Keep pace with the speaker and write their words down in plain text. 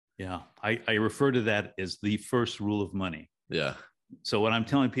Yeah. I refer to that as the first rule of money. Yeah. So when I'm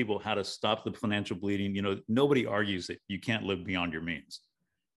telling people how to stop the financial bleeding, nobody argues that you can't live beyond your means.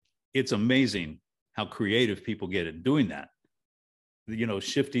 It's amazing how creative people get at doing that.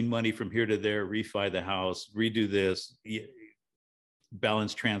 Shifting money from here to there, refi the house, redo this,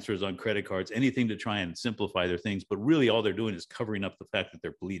 balance transfers on credit cards, anything to try and simplify their things. But really all they're doing is covering up the fact that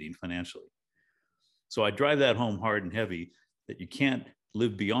they're bleeding financially. So I drive that home hard and heavy, that you can't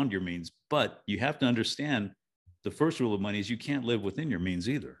live beyond your means, but you have to understand the first rule of money is you can't live within your means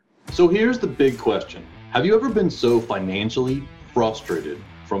either. So here's the big question. Have you ever been so financially frustrated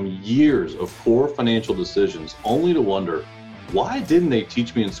from years of poor financial decisions only to wonder, why didn't they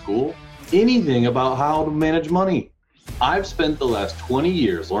teach me in school anything about how to manage money? I've spent the last 20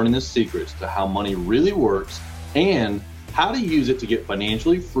 years learning the secrets to how money really works and how to use it to get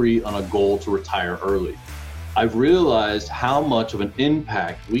financially free on a goal to retire early. I've realized how much of an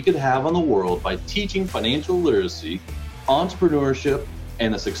impact we could have on the world by teaching financial literacy, entrepreneurship,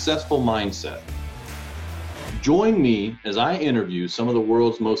 and a successful mindset. Join me as I interview some of the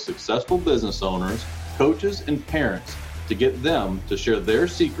world's most successful business owners, coaches, and parents to get them to share their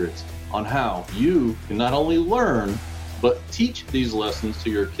secrets on how you can not only learn, but teach these lessons to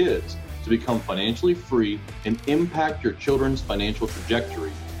your kids to become financially free and impact your children's financial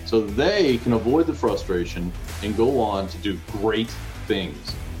trajectory so they can avoid the frustration and go on to do great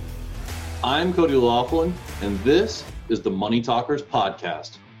things. I'm Cody Laughlin, and this is the Money Talkers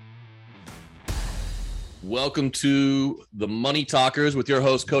Podcast. Welcome to the Money Talkers with your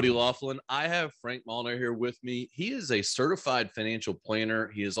host, Cody Laughlin. I have Frank Molnar here with me. He is a certified financial planner.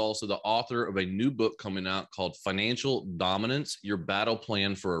 He is also the author of a new book coming out called Financial Dominance, Your Battle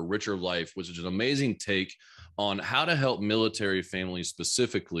Plan for a Richer Life, which is an amazing take on how to help military families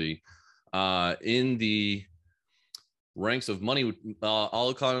specifically in the ranks of money, all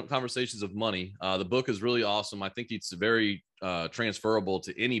the conversations of money. The book is really awesome. I think it's very transferable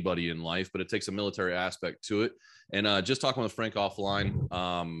to anybody in life, but it takes a military aspect to it. And just talking with Frank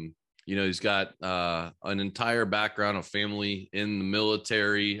offline, he's got an entire background of family in the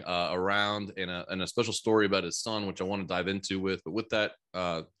military around and a special story about his son, which I want to dive into with. But with that,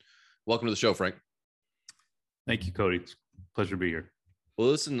 welcome to the show, Frank. Thank you, Cody. It's a pleasure to be here. Well,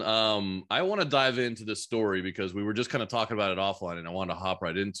 listen, I want to dive into this story because we were just kind of talking about it offline and I wanted to hop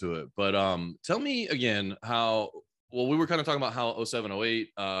right into it. But tell me again we were kind of talking about how 07, 08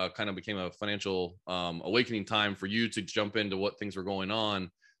 kind of became a financial awakening time for you to jump into what things were going on.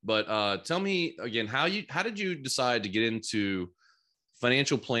 But tell me again, how did you decide to get into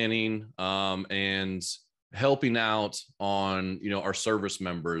financial planning and helping out on, our service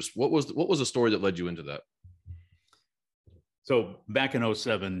members? What was the story that led you into that? So back in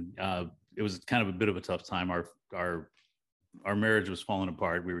 07, it was kind of a bit of a tough time. Our marriage was falling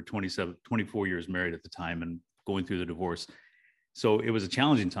apart. We were 24 years married at the time and going through the divorce. So it was a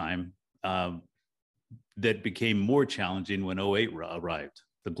challenging time that became more challenging when 08 arrived.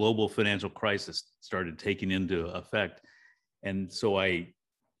 The global financial crisis started taking into effect. And so I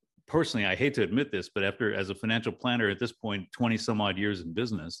hate to admit this, but as a financial planner at this point, 20 some odd years in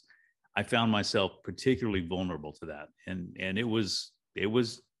business, I found myself particularly vulnerable to that. And it was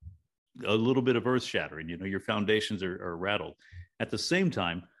a little bit of earth shattering. Your foundations are rattled. At the same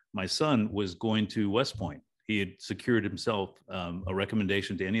time, my son was going to West Point. He had secured himself a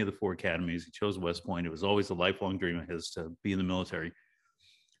recommendation to any of the 4 academies. He chose West Point. It was always a lifelong dream of his to be in the military.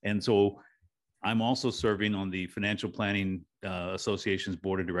 And so I'm also serving on the Financial Planning Association's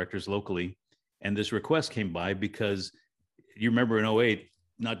board of directors locally. And this request came by because you remember in 08,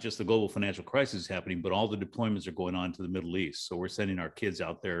 not just the global financial crisis is happening, but all the deployments are going on to the Middle East. So we're sending our kids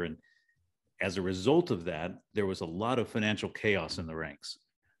out there. And as a result of that, there was a lot of financial chaos in the ranks.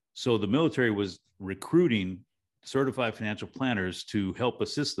 So the military was recruiting certified financial planners to help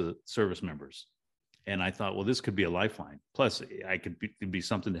assist the service members. And I thought, well, this could be a lifeline. Plus, it'd be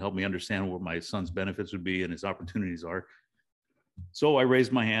something to help me understand what my son's benefits would be and his opportunities are. So I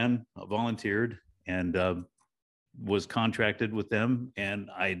raised my hand, volunteered, and was contracted with them, and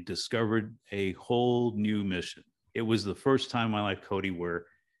I discovered a whole new mission. It was the first time in my life, Cody, where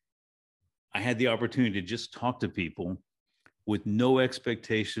I had the opportunity to just talk to people with no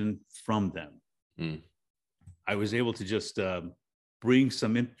expectation from them. Mm. I was able to just bring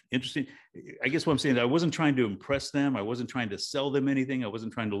some interesting, I guess what I'm saying is I wasn't trying to impress them. I wasn't trying to sell them anything. I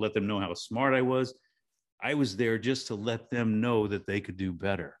wasn't trying to let them know how smart I was. I was there just to let them know that they could do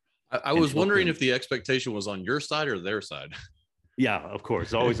better. I was wondering if the expectation was on your side or their side. Yeah, of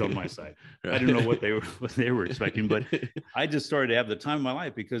course, always on my side. I didn't know what they were expecting, but I just started to have the time of my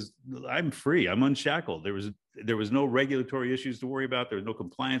life because I'm free. I'm unshackled. There was no regulatory issues to worry about. There was no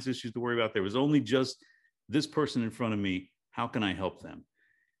compliance issues to worry about. There was only just this person in front of me. How can I help them?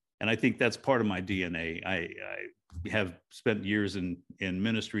 And I think that's part of my DNA. I have spent years in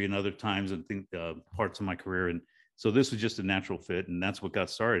ministry and other times and think parts of my career. And so this was just a natural fit, and that's what got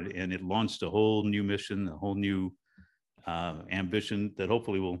started. And it launched a whole new mission, a whole new ambition that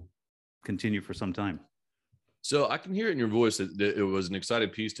hopefully will continue for some time. So I can hear it in your voice that it was an exciting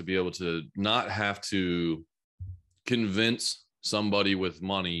piece to be able to not have to convince somebody with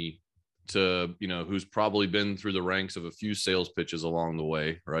money to, who's probably been through the ranks of a few sales pitches along the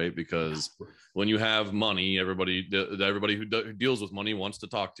way, right? Because when you have money, everybody who deals with money wants to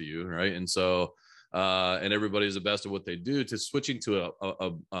talk to you, right? And so, and everybody's the best at what they do. To switching to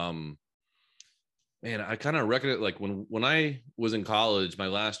man, I kind of reckon it like when I was in college, my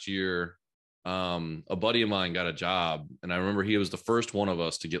last year, a buddy of mine got a job, and I remember he was the first one of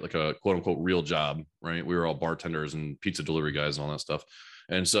us to get like a quote unquote real job, right? We were all bartenders and pizza delivery guys and all that stuff.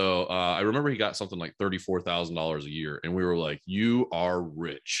 And so I remember he got something like $34,000 a year, and we were like, "You are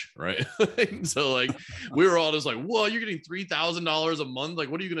rich," right? So like we were all just like, "Whoa, you're getting $3,000 a month?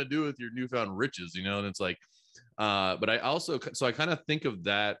 Like, what are you gonna do with your newfound riches?" And it's like, but I also, so I kind of think of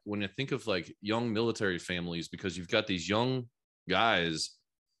that when I think of like young military families, because you've got these young guys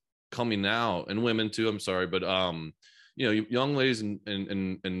coming out, and women too, I'm sorry, but young ladies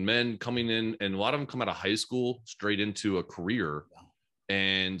and men coming in, and a lot of them come out of high school straight into a career.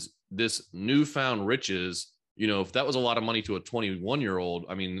 And this newfound riches, if that was a lot of money to a 21-year-old,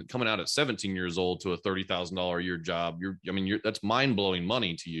 I mean, coming out at 17 years old to a $30,000 a year job, that's mind blowing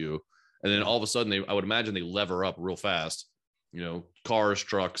money to you. And then all of a sudden, I would imagine they lever up real fast, cars,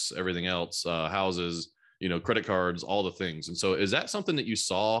 trucks, everything else, houses, credit cards, all the things. And so is that something that you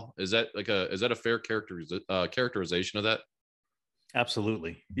saw? Is that a fair characterization of that?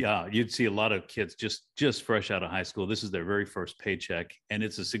 Absolutely. Yeah. You'd see a lot of kids just fresh out of high school. This is their very first paycheck, and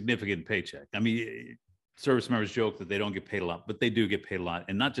it's a significant paycheck. I mean, service members joke that they don't get paid a lot, but they do get paid a lot,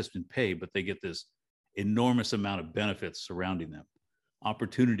 and not just in pay, but they get this enormous amount of benefits surrounding them,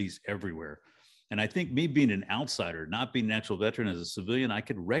 opportunities everywhere. And I think me being an outsider, not being an actual veteran as a civilian, I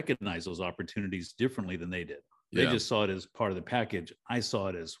could recognize those opportunities differently than they did. They just saw it as part of the package. I saw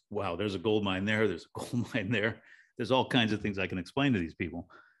it as, wow, there's a gold mine there. There's a gold mine there. There's all kinds of things I can explain to these people.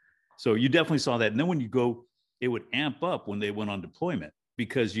 So you definitely saw that. And then when you go, it would amp up when they went on deployment,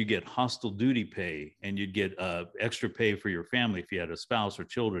 because you get hostile duty pay, and you'd get extra pay for your family if you had a spouse or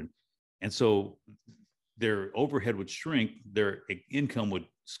children. And so their overhead would shrink, their income would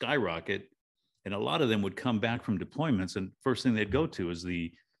skyrocket, and a lot of them would come back from deployments, and first thing they'd go to is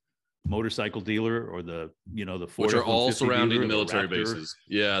the motorcycle dealer or the Ford, which are all surrounding the military Raptor. bases.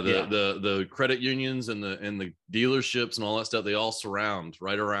 The credit unions and the dealerships and all that stuff, they all surround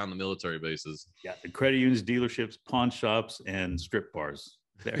right around the military bases. Yeah, the credit unions, dealerships, pawn shops, and strip bars.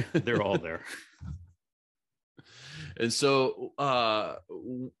 They're all there. And so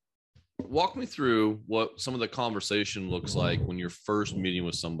walk me through what some of the conversation looks like when you're first meeting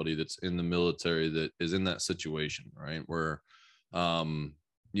with somebody that's in the military that is in that situation, right? Where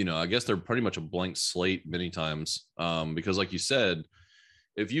I guess they're pretty much a blank slate many times, because like you said,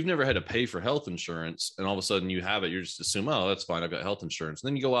 if you've never had to pay for health insurance and all of a sudden you have it, you just assume, oh, that's fine, I've got health insurance. And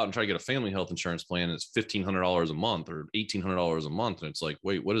then you go out and try to get a family health insurance plan, and it's $1,500 a month or $1,800 a month. And it's like,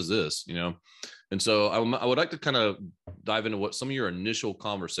 wait, what is this? And so I would like to kind of dive into what some of your initial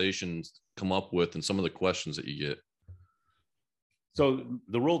conversations come up with and some of the questions that you get. So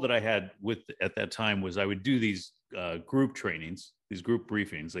the role that I had at that time was I would do these group trainings, these group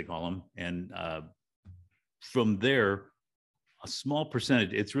briefings, they call them. And from there, a small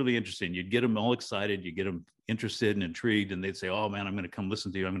percentage, it's really interesting. You'd get them all excited, you get them interested and intrigued, and they'd say, oh man, I'm going to come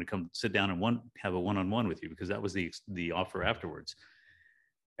listen to you. I'm going to come sit down and have a one-on-one with you, because that was the offer afterwards.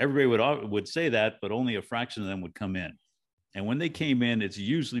 Everybody would say that, but only a fraction of them would come in. And when they came in, it's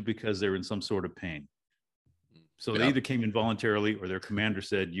usually because they're in some sort of pain. So they either came in voluntarily, or their commander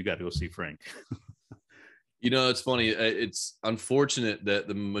said, you got to go see Frank. It's funny. It's unfortunate that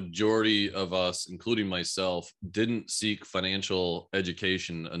the majority of us, including myself, didn't seek financial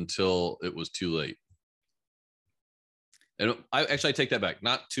education until it was too late. And I take that back.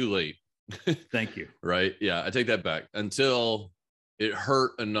 Not too late. Thank you. Right. Yeah. I take that back. Until it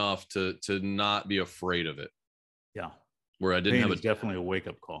hurt enough to not be afraid of it. Yeah. Where I didn't have definitely a wake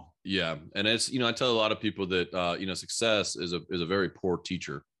up call. Yeah. And it's, I tell a lot of people that, success is a very poor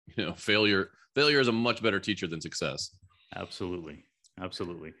teacher. Failure is a much better teacher than success. Absolutely.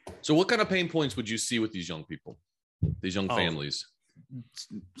 Absolutely. So what kind of pain points would you see with these young people? these young families?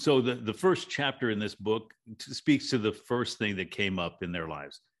 So the first chapter in this book speaks to the first thing that came up in their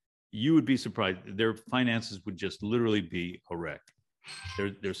lives. You would be surprised. Their finances would just literally be a wreck.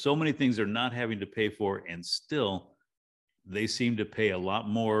 There's so many things they're not having to pay for, and still they seem to pay a lot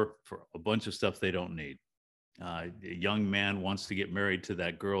more for a bunch of stuff they don't need. A young man wants to get married to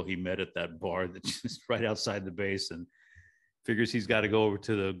that girl he met at that bar that's just right outside the base, and figures he's got to go over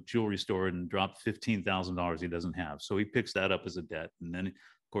to the jewelry store and drop $15,000 he doesn't have. So he picks that up as a debt. And then, of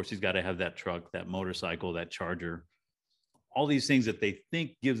course, he's got to have that truck, that motorcycle, that charger, all these things that they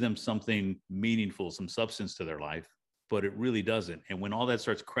think give them something meaningful, some substance to their life, but it really doesn't. And when all that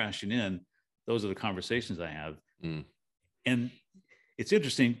starts crashing in, those are the conversations I have. And it's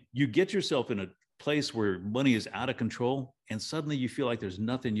interesting. You get yourself in a place where money is out of control, and suddenly you feel like there's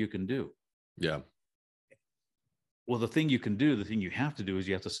nothing you can do. Yeah. Well, the thing you can do, the thing you have to do is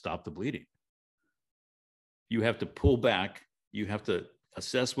you have to stop the bleeding. You have to pull back. You have to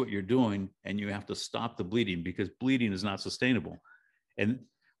assess what you're doing, and you have to stop the bleeding, because bleeding is not sustainable. And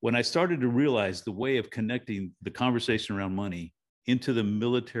when I started to realize the way of connecting the conversation around money into the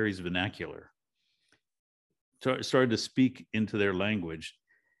military's vernacular, started to speak into their language,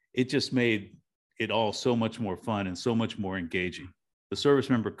 it just made it all so much more fun and so much more engaging. The service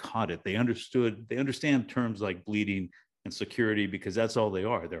member caught it. They understand terms like bleeding and security, because that's all they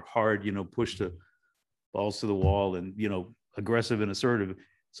are. They're hard, push the balls to the wall, and, aggressive and assertive.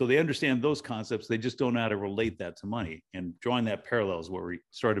 So they understand those concepts. They just don't know how to relate that to money. And drawing that parallel is where we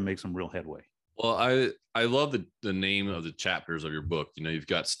started to make some real headway. Well, I love the name of the chapters of your book. You've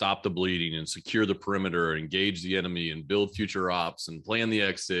got Stop the Bleeding and Secure the Perimeter, Engage the Enemy, and Build Future Ops, and Plan the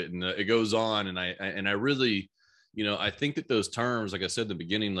Exit. And it goes on. And I really, I think that those terms, like I said in the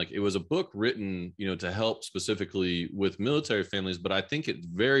beginning, like it was a book written, to help specifically with military families, but I think it's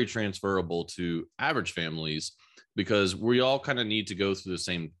very transferable to average families, because we all kind of need to go through the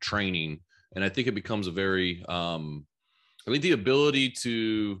same training. And I think it becomes a very, I think the ability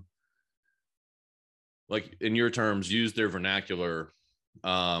to, like in your terms, use their vernacular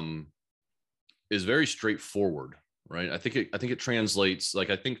is very straightforward, right? I think it translates, like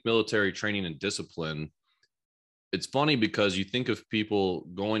I think military training and discipline. It's funny because you think of people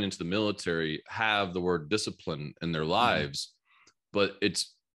going into the military have the word discipline in their lives, but it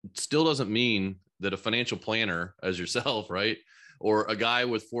still doesn't mean that a financial planner as yourself, right? Or a guy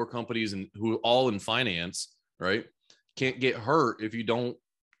with 4 companies and who all in finance, right? Can't get hurt if you don't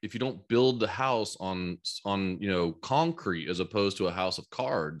build the house on concrete as opposed to a house of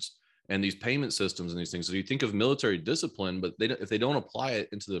cards, and these payment systems and these things. So you think of military discipline, but if they don't apply it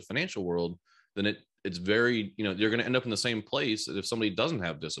into the financial world, then it's very, you're going to end up in the same place if somebody doesn't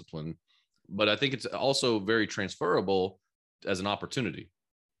have discipline. But I think it's also very transferable as an opportunity.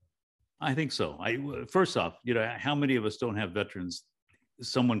 I think so. First off, how many of us don't have veterans,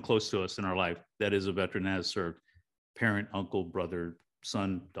 someone close to us in our life that is a veteran, has served, parent, uncle, brother,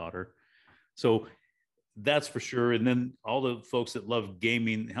 son, daughter. So that's for sure. And then all the folks that love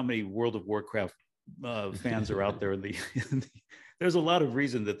gaming, how many World of Warcraft fans are out there? There's a lot of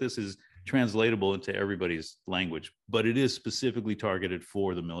reason that this is translatable into everybody's language, but it is specifically targeted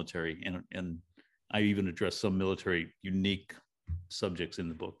for the military. And I even address some military unique subjects in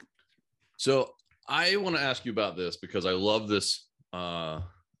the book. So I want to ask you about this, because I love this. I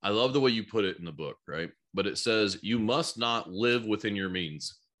love the way you put it in the book, right? But it says you must not live within your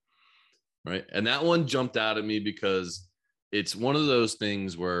means, right? And that one jumped out at me because it's one of those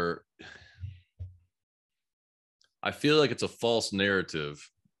things where I feel like it's a false narrative,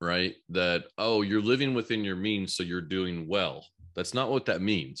 right? That, oh, you're living within your means, so you're doing well. That's not what that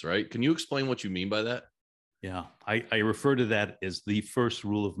means, right? Can you explain what you mean by that? Yeah, I refer to that as the first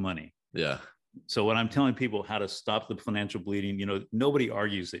rule of money. Yeah. So when I'm telling people how to stop the financial bleeding, nobody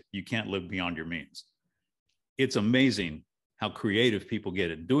argues that you can't live beyond your means. It's amazing how creative people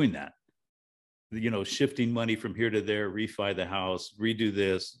get at doing that. Shifting money from here to there, refi the house, redo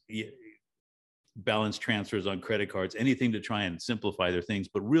this, balance transfers on credit cards, anything to try and simplify their things.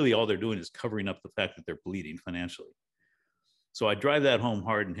 But really all they're doing is covering up the fact that they're bleeding financially. So I drive that home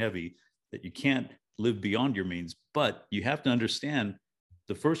hard and heavy, that you can't live beyond your means, but you have to understand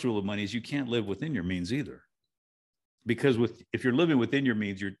the first rule of money is you can't live within your means either. Because if you're living within your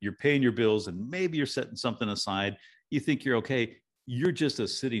means, you're paying your bills and maybe you're setting something aside. You think you're okay. You're just a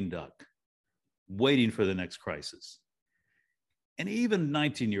sitting duck waiting for the next crisis. And even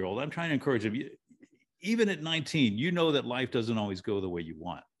 19-year-old, I'm trying to encourage them, even at 19, that life doesn't always go the way you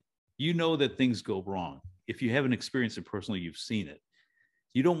want. That things go wrong. If you haven't experienced it personally, you've seen it.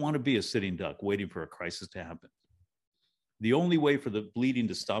 You don't want to be a sitting duck waiting for a crisis to happen. The only way for the bleeding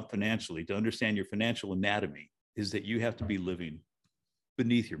to stop financially, to understand your financial anatomy, is that you have to be living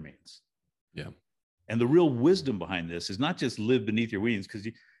beneath your means. Yeah. And the real wisdom behind this is not just live beneath your means, because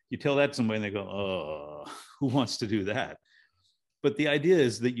you tell that to somebody and they go, oh, who wants to do that? But the idea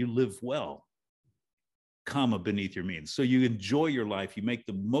is that you live well, comma, beneath your means. So you enjoy your life, you make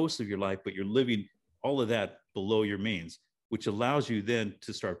the most of your life, but you're living all of that below your means, which allows you then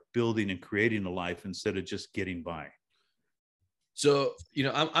to start building and creating a life instead of just getting by. So,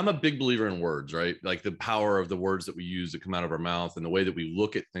 I'm a big believer in words, right? Like the power of the words that we use that come out of our mouth and the way that we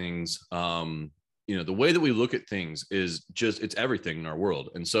look at things. The way that we look at things is it's everything in our world.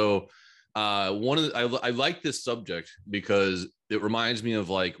 And so I like this subject because it reminds me of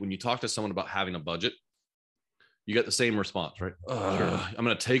like when you talk to someone about having a budget, you get the same response, right? Sure. I'm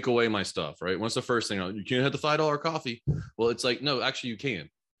going to take away my stuff, right? What's the first thing? You can't have the $5 coffee. Well, it's like, no, actually you can.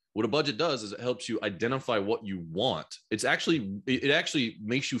 What a budget does is it helps you identify what you want. It actually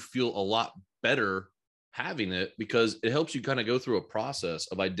makes you feel a lot better having it because it helps you kind of go through a process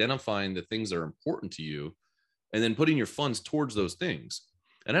of identifying the things that are important to you and then putting your funds towards those things.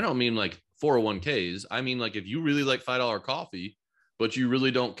 And I don't mean like 401ks. I mean, like if you really like $5 coffee, but you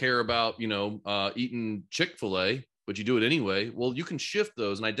really don't care about, eating Chick-fil-A, but you do it anyway. Well, you can shift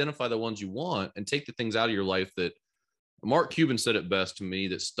those and identify the ones you want and take the things out of your life that Mark Cuban said it best to me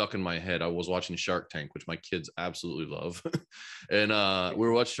that stuck in my head. I was watching Shark Tank, which my kids absolutely love. And we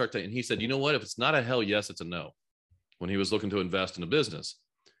were watching Shark Tank and he said, you know what, if it's not a hell yes, it's a no, when he was looking to invest in a business.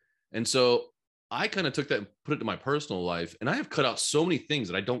 And so I kind of took that and put it to my personal life. And I have cut out so many things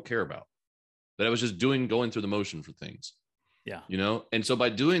that I don't care about, that I was just going through the motion for things. Yeah. And so by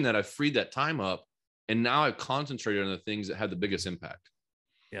doing that, I freed that time up and now I've concentrated on the things that had the biggest impact.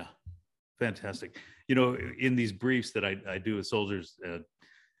 Yeah. Fantastic. In these briefs that I do with soldiers,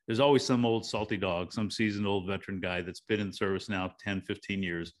 there's always some old salty dog, some seasoned old veteran guy that's been in service now 10, 15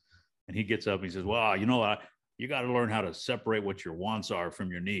 years. And he gets up and he says, well, you got to learn how to separate what your wants are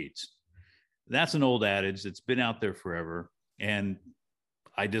from your needs. That's an old adage that's been out there forever. And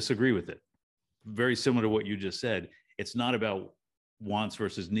I disagree with it. Very similar to what you just said. It's not about wants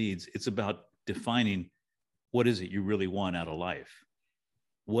versus needs. It's about defining what is it you really want out of life.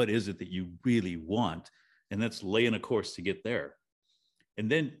 What is it that you really want? And that's laying a course to get there. And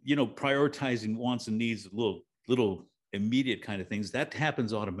then, prioritizing wants and needs, little immediate kind of things, that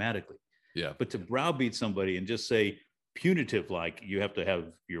happens automatically. Yeah. But to browbeat somebody and just say punitive, like you have to have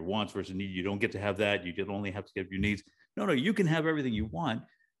your wants versus need, you don't get to have that. You can only have to have your needs. No, you can have everything you want.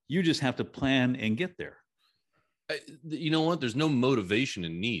 You just have to plan and get there. You know what? There's no motivation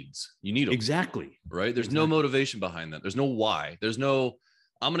in needs. You need them. Exactly. Right? There's no motivation behind that. There's no why. There's no,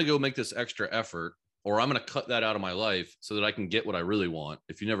 I'm going to go make this extra effort, or I'm going to cut that out of my life so that I can get what I really want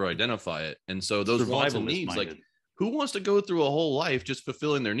if you never identify it. And so those wants and needs, like who wants to go through a whole life just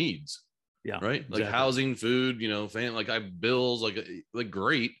fulfilling their needs? Yeah. Right. Like housing, food, like I have bills, like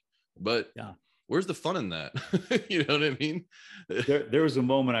great, but yeah. Where's the fun in that? You know what I mean? There was a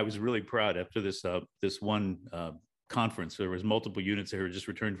moment I was really proud after this one conference. There was multiple units that were just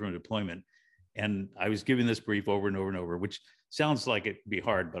returned from deployment. And I was giving this brief over and over and over, which sounds like it'd be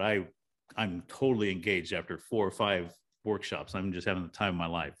hard, but I'm totally engaged after 4 or 5 workshops. I'm just having the time of my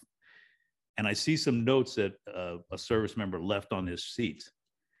life. And I see some notes that a service member left on his seat.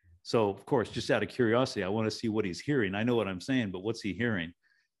 So of course, just out of curiosity, I want to see what he's hearing. I know what I'm saying, but what's he hearing?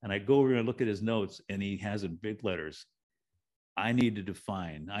 And I go over and look at his notes and he has in big letters, I need to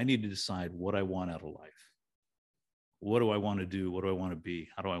decide what I want out of life. What do I want to do? What do I want to be?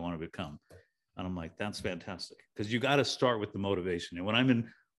 How do I want to become? And I'm like, that's fantastic. Because you got to start with the motivation. And when I'm in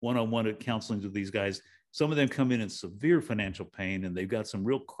one-on-one counseling with these guys, some of them come in severe financial pain and they've got some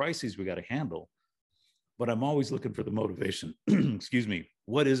real crises we got to handle. But I'm always looking for the motivation. Excuse me.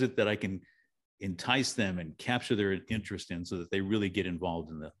 What is it that I can entice them and capture their interest in so that they really get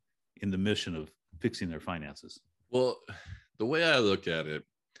involved in the mission of fixing their finances? Well, the way I look at it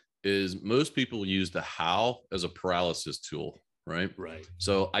is most people use the how as a paralysis tool, right? Right.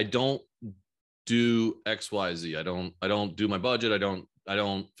 So I don't do X, Y, Z. I don't do my budget. I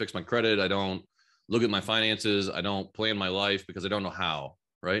don't fix my credit. I don't look at my finances. I don't plan my life because I don't know how.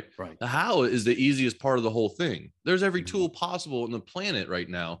 Right. Right. The how is the easiest part of the whole thing. There's every tool possible in the planet right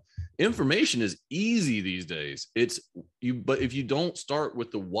now. Information is easy these days. But if you don't start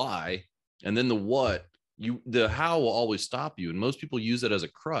with the why and then the what, the how will always stop you. And most people use it as a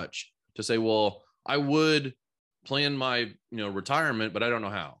crutch to say, well, I would plan my, retirement, but I don't know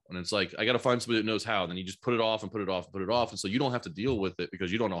how. And it's like, I got to find somebody that knows how. And then you just put it off and put it off and put it off. And so you don't have to deal with it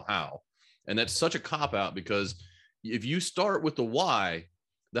because you don't know how. And that's such a cop out, because if you start with the why,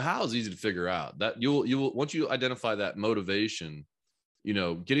 the how is easy to figure out. That you'll once you identify that motivation,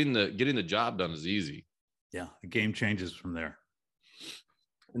 getting the job done is easy. Yeah, the game changes from there.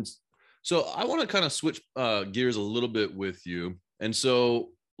 And so I want to kind of switch gears a little bit with you. And so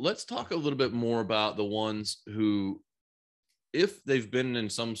let's talk a little bit more about the ones who, if they've been in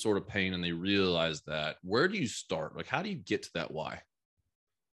some sort of pain and they realize that, where do you start? Like, how do you get to that why?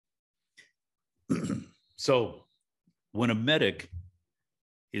 So when a medic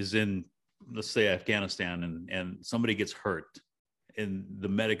is in, let's say, Afghanistan, and somebody gets hurt, and the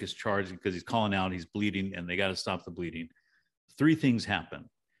medic is charged because he's calling out, he's bleeding, and they got to stop the bleeding, three things happen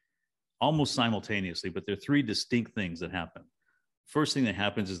almost simultaneously, but there are three distinct things that happen. First thing that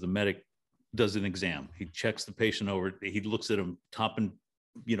happens is the medic does an exam. He checks the patient over. He looks at him top and,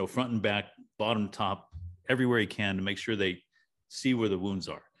 front and back, bottom, top, everywhere he can to make sure they see where the wounds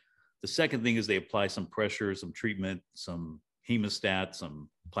are. The second thing is they apply some pressure, some treatment, some hemostat, some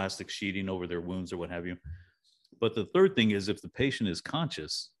plastic sheeting over their wounds or what have you. But the third thing is, if the patient is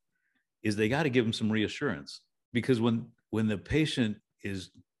conscious, is they got to give them some reassurance, because when the patient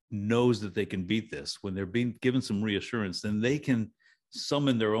knows that they can beat this, when they're being given some reassurance, then they can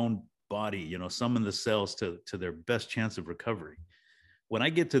summon their own body, summon the cells to their best chance of recovery. When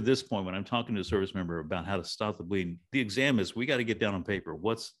I get to this point, when I'm talking to a service member about how to stop the bleeding, the exam is, we got to get down on paper.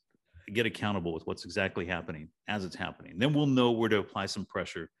 Get accountable with what's exactly happening as it's happening. Then we'll know where to apply some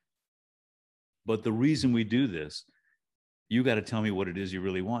pressure. But the reason we do this, you got to tell me what it is you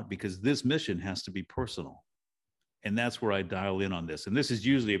really want, because this mission has to be personal. And that's where I dial in on this. And this is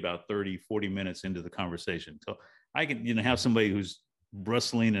usually about 30, 40 minutes into the conversation. So I can, have somebody who's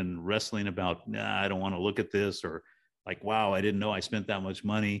bristling and wrestling about, I don't want to look at this, or like, wow, I didn't know I spent that much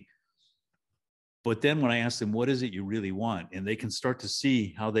money. But then when I ask them, what is it you really want? And they can start to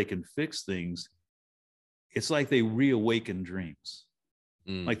see how they can fix things. It's like they reawaken dreams.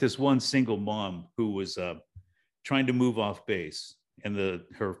 Like this one single mom who was trying to move off base. And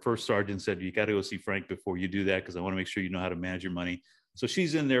her first sergeant said, you got to go see Frank before you do that, because I want to make sure you know how to manage your money. So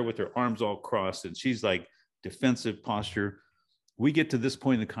she's in there with her arms all crossed, and she's like defensive posture. We get to this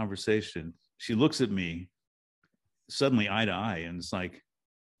point in the conversation. She looks at me suddenly eye to eye, and it's like,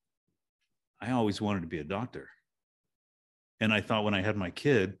 I always wanted to be a doctor. And I thought, when I had my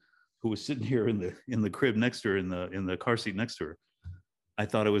kid who was sitting here in the crib next to her, in the car seat next to her, I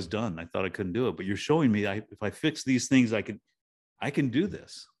thought I was done. I thought I couldn't do it. But you're showing me, if I fix these things, I can do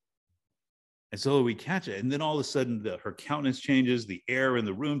this. And so we catch it. And then all of a sudden, her countenance changes, the air in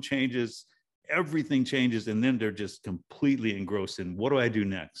the room changes, everything changes. And then they're just completely engrossed in, what do I do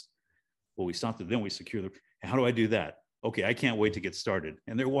next? Well, we stopped it. Then we secure how do I do that? Okay, I can't wait to get started.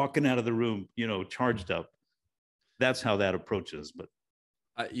 And they're walking out of the room, charged up. That's how that approaches. But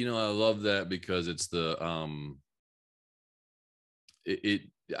I love that, because it's the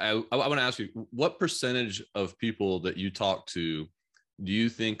I want to ask you, what percentage of people that you talk to do you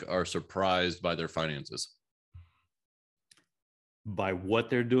think are surprised by their finances? By what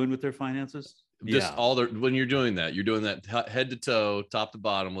they're doing with their finances? Just when you're doing that head to toe, top to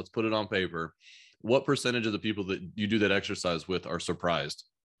bottom, let's put it on paper. What percentage of the people that you do that exercise with are surprised?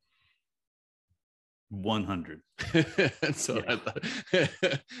 100. So yeah. I thought,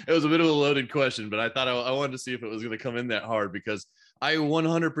 it was a bit of a loaded question, but I thought I wanted to see if it was going to come in that hard, because I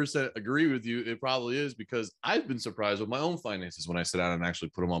 100% agree with you. It probably is, because I've been surprised with my own finances when I sit down and actually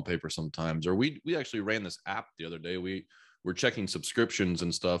put them on paper sometimes. Or we actually ran this app the other day. We were checking subscriptions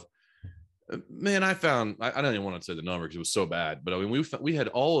and stuff. Man, I found, I don't even want to say the number because it was so bad, but I mean, we had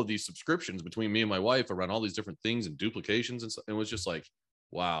all of these subscriptions between me and my wife around all these different things and duplications, and it was just like,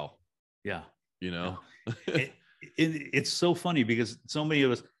 wow. Yeah. Yeah. It's so funny, because so many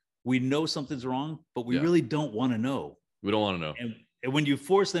of us, we know something's wrong, but we really don't want to know. We don't want to know. And when you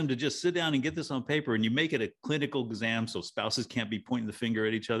force them to just sit down and get this on paper, and you make it a clinical exam so spouses can't be pointing the finger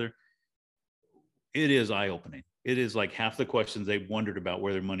at each other, it is eye-opening. It is like half the questions they've wondered about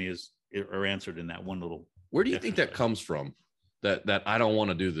where their money is are answered in that one little. Where do you think that comes from? That I don't want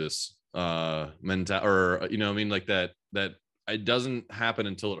to do this mental, or like that it doesn't happen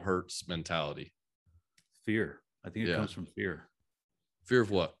until it hurts mentality. Fear. I think it comes from fear. Fear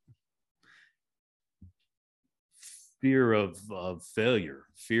of what? Fear of failure,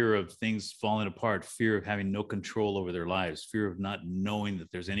 fear of things falling apart, fear of having no control over their lives, fear of not knowing that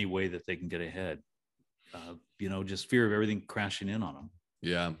there's any way that they can get ahead. Just fear of everything crashing in on them.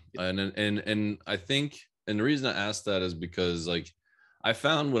 Yeah. And I think, and the reason I asked that is because, like, I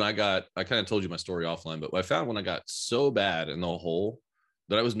found I kind of told you my story offline, but I found when I got so bad in the hole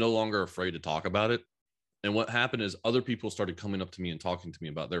that I was no longer afraid to talk about it. And what happened is other people started coming up to me and talking to me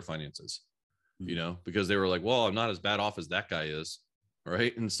about their finances, because they were like, well, I'm not as bad off as that guy is.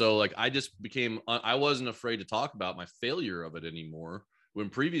 Right. And so, like, I wasn't afraid to talk about my failure of it anymore, when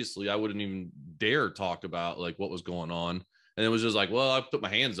previously I wouldn't even dare talk about like what was going on. And it was just like, well, I put my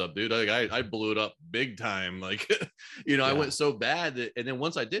hands up, dude. Like I blew it up big time. Like, I went so bad that, and then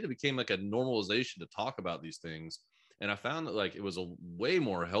once I did, it became like a normalization to talk about these things. And I found that like it was a way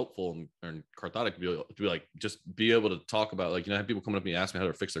more helpful and cathartic to be like, just be able to talk about, like, I have people coming up to me asking me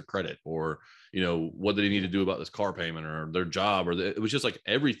how to fix their credit, or, what do they need to do about this car payment or their job, or it was just like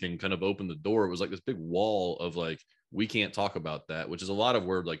everything kind of opened the door. It was like this big wall of like, we can't talk about that, which is a lot of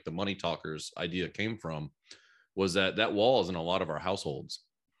where like the money talkers idea came from, was that wall is in a lot of our households.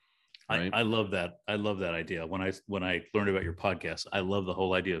 Right? I love that. I love that idea. When I learned about your podcast, I love the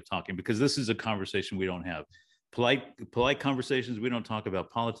whole idea of talking, because this is a conversation we don't have. Polite conversations. We don't talk about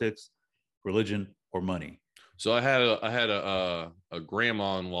politics, religion, or money. So I had a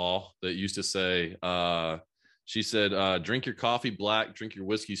grandma-in-law that used to say, she said, drink your coffee black, drink your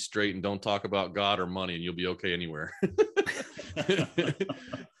whiskey straight, and don't talk about God or money, and you'll be okay anywhere.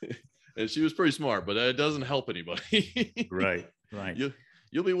 And she was pretty smart, but it doesn't help anybody. Right.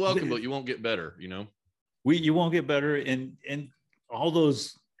 You'll be welcome, but you won't get better, You won't get better. And all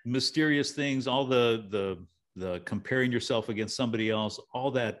those mysterious things, all the comparing yourself against somebody else,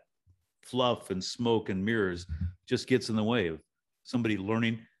 all that fluff and smoke and mirrors just gets in the way of somebody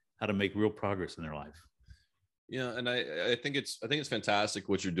learning how to make real progress in their life. Yeah, and I think it's fantastic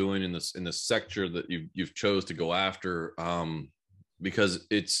what you're doing in this sector that you've chose to go after, because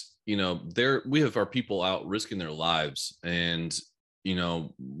it's, there we have our people out risking their lives, and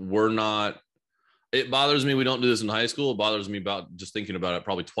we're not. It bothers me we don't do this in high school. It bothers me about just thinking about it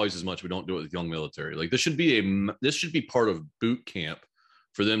probably twice as much we don't do it with young military. Like this should be part of boot camp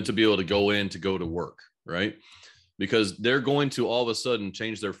for them to be able to go to work, right? Because they're going to all of a sudden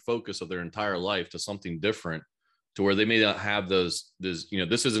change their focus of their entire life to something different, to where they may not have this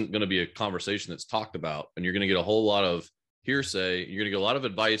isn't going to be a conversation that's talked about, and you're going to get a whole lot of hearsay. You're going to get a lot of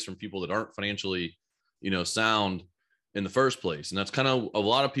advice from people that aren't financially, sound in the first place. And that's kind of a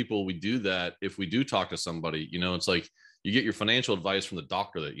lot of people. We do that. If we do talk to somebody, it's like you get your financial advice from the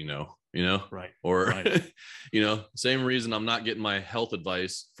doctor that, right. Or, right. Same reason I'm not getting my health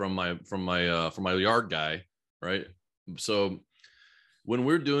advice from my yard guy. Right. So when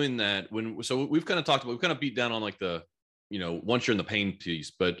we're doing that, we've kind of beat down on like the, once you're in the pain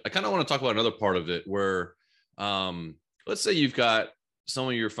piece, but I kind of want to talk about another part of it where, let's say you've got some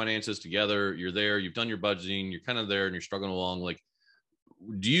of your finances together, you're there, you've done your budgeting, you're kind of there and you're struggling along. Like,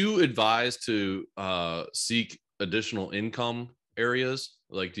 do you advise to seek additional income areas?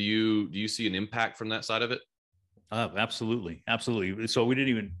 Like, do you see an impact from that side of it? Absolutely. Absolutely. So we didn't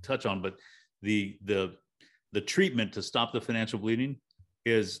even touch on, but the treatment to stop the financial bleeding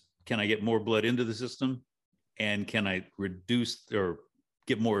is, can I get more blood into the system, and can I reduce or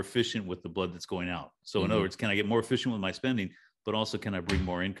get more efficient with the blood that's going out? So in other words, can I get more efficient with my spending, but also can I bring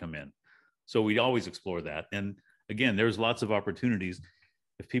more income in? So we always explore that. And again, there's lots of opportunities.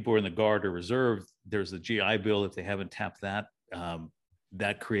 If people are in the Guard or Reserve, there's the GI Bill. If they haven't tapped that,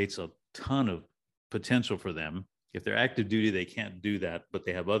 that creates a ton of potential for them. If they're active duty, they can't do that, but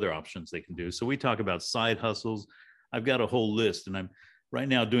they have other options they can do. So we talk about side hustles. I've got a whole list, and I'm right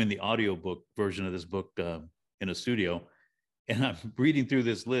now doing the audiobook version of this book in a studio. And I'm reading through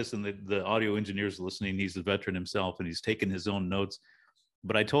this list, and the audio engineer's listening. He's a veteran himself, and he's taking his own notes.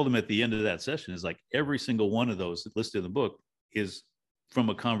 But I told him at the end of that session, is like every single one of those listed in the book is from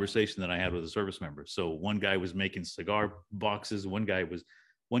a conversation that I had with a service member. So one guy was making cigar boxes. One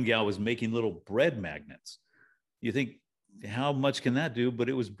gal was making little bread magnets. You think, how much can that do? But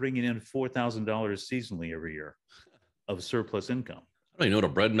it was bringing in $4,000 seasonally every year of surplus income. I don't even know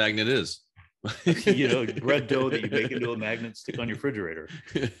what a bread magnet is. Bread dough that you make into a magnet, stick on your refrigerator.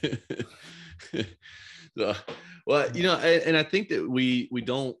 Well, and I think that we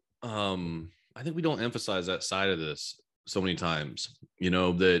don't I think we don't emphasize that side of this so many times.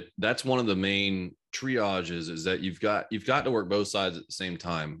 That's one of the main triages, is that you've got to work both sides at the same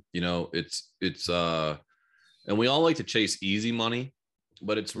time. And we all like to chase easy money,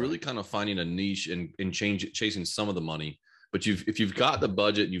 but it's really kind of finding a niche and chasing some of the money. But if you've got the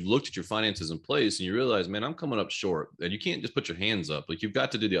budget and you've looked at your finances in place and you realize, man, I'm coming up short, and you can't just put your hands up. Like, you've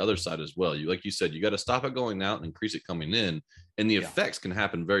got to do the other side as well. Like you said, you got to stop it going out and increase it coming in. And the effects can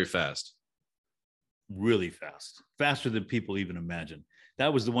happen very fast. Really fast, faster than people even imagine.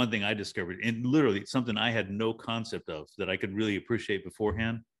 That was the one thing I discovered, and literally something I had no concept of that I could really appreciate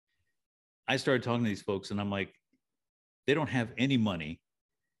beforehand. I started talking to these folks, and I'm like, they don't have any money,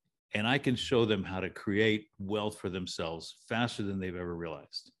 and I can show them how to create wealth for themselves faster than they've ever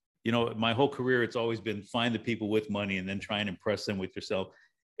realized. My whole career, it's always been find the people with money and then try and impress them with yourself.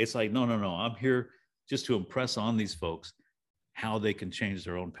 It's like, no. I'm here just to impress on these folks how they can change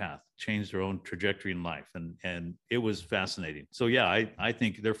their own path, change their own trajectory in life. And it was fascinating. So yeah, I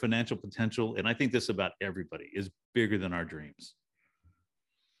think their financial potential, and I think this about everybody, is bigger than our dreams.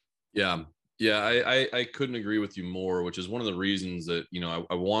 Yeah. Yeah. I couldn't agree with you more, which is one of the reasons that,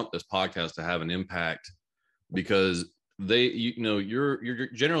 I want this podcast to have an impact, because you're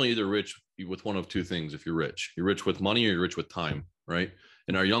generally either rich with one of two things. If you're rich with money, or you're rich with time. Right.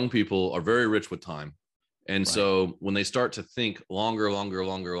 And our young people are very rich with time. And Right. So when they start to think longer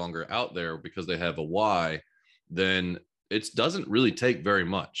out there because they have a why, then it doesn't really take very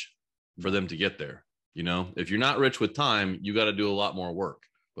much for them to get there. If you're not rich with time, you got to do a lot more work.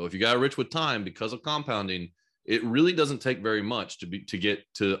 But if you got rich with time because of compounding, it really doesn't take very much to get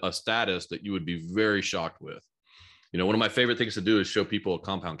to a status that you would be very shocked with. One of my favorite things to do is show people a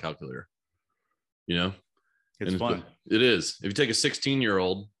compound calculator. It's fun. It is. If you take a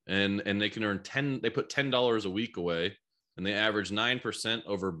 16-year-old and they can earn they put $10 a week away, and they average 9%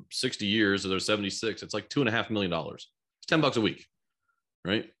 over 60 years, so they're 76. It's like $2.5 million. It's $10 a week,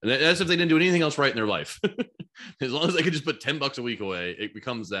 right? And that's if they didn't do anything else right in their life. As long as they could just put $10 a week away, it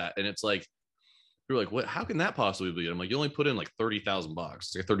becomes that. And it's like, you're like, what? How can that possibly be? I'm like, you only put in like $30,000.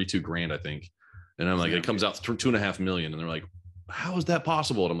 It's like 32 grand, I think. And I'm like, it comes out to $2.5 million. And they're like, how is that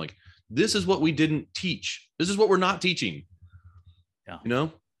possible? And I'm like, this is what we didn't teach. This is what we're not teaching. Yeah.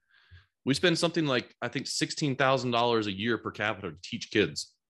 We spend something like, I think, $16,000 a year per capita to teach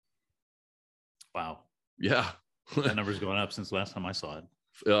kids. Wow. Yeah. That number's going up since last time I saw it.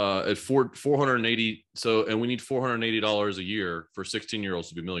 At 480. So, and we need $480 a year for 16-year-olds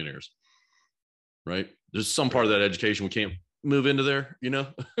to be millionaires. Right. There's some part of that education we can't move into there,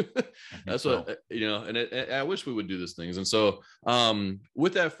 That's so. what, and I wish we would do these things. And so,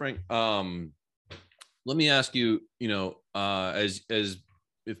 with that, Frank, let me ask you, as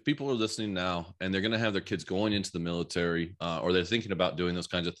if people are listening now and they're going to have their kids going into the military, or they're thinking about doing those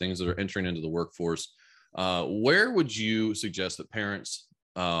kinds of things, that are entering into the workforce, where would you suggest that parents,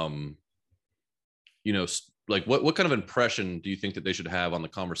 like what kind of impression do you think that they should have on the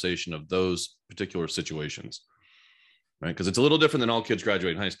conversation of those particular situations? Right. Because it's a little different than all kids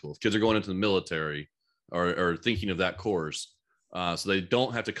graduating high school. If kids are going into the military or thinking of that course, so they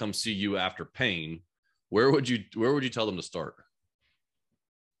don't have to come see you after paying, where would you tell them to start?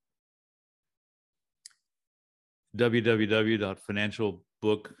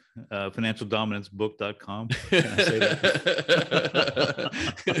 financialdominancebook.com. Can I say that?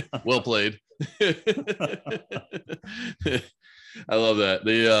 Well played. I love that.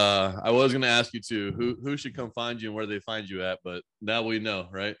 I was going to ask you too, who should come find you and where they find you at, but now we know,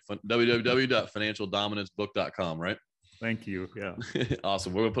 right? www.financialdominancebook.com, right? Thank you. Yeah.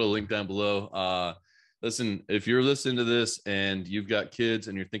 Awesome. We're going to put a link down below. Listen, if you're listening to this and you've got kids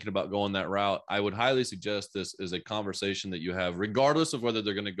and you're thinking about going that route, I would highly suggest this is a conversation that you have, regardless of whether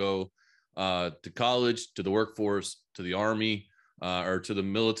they're going to go to college, to the workforce, to the Army, or to the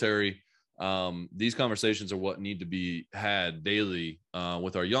military. These conversations are what need to be had daily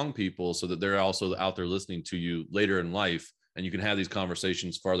with our young people, so that they're also out there listening to you later in life, and you can have these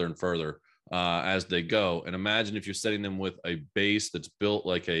conversations farther and further as they go. And imagine if you're setting them with a base that's built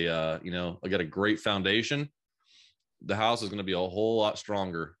like got a great foundation. The house is going to be a whole lot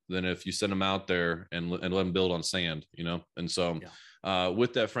stronger than if you send them out there and let them build on sand, And so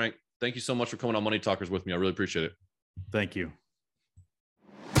with that, Frank, thank you so much for coming on Money Talkers with me. I really appreciate it. Thank you.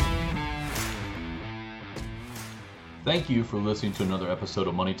 Thank you for listening to another episode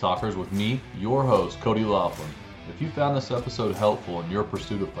of Money Talkers with me, your host, Cody Laughlin. If you found this episode helpful in your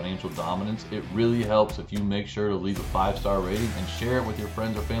pursuit of financial dominance, it really helps if you make sure to leave a 5-star rating and share it with your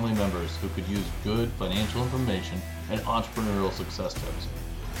friends or family members who could use good financial information and entrepreneurial success tips.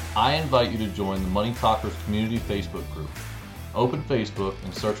 I invite you to join the Money Talkers community Facebook group. Open Facebook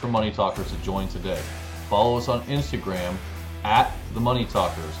and search for Money Talkers to join today. Follow us on Instagram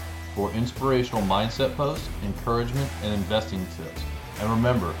 @TheMoneyTalkers for inspirational mindset posts, encouragement, and investing tips. And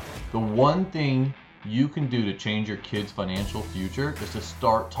remember, the one thing you can do to change your kids' financial future is to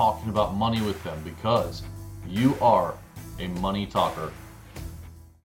start talking about money with them, because you are a money talker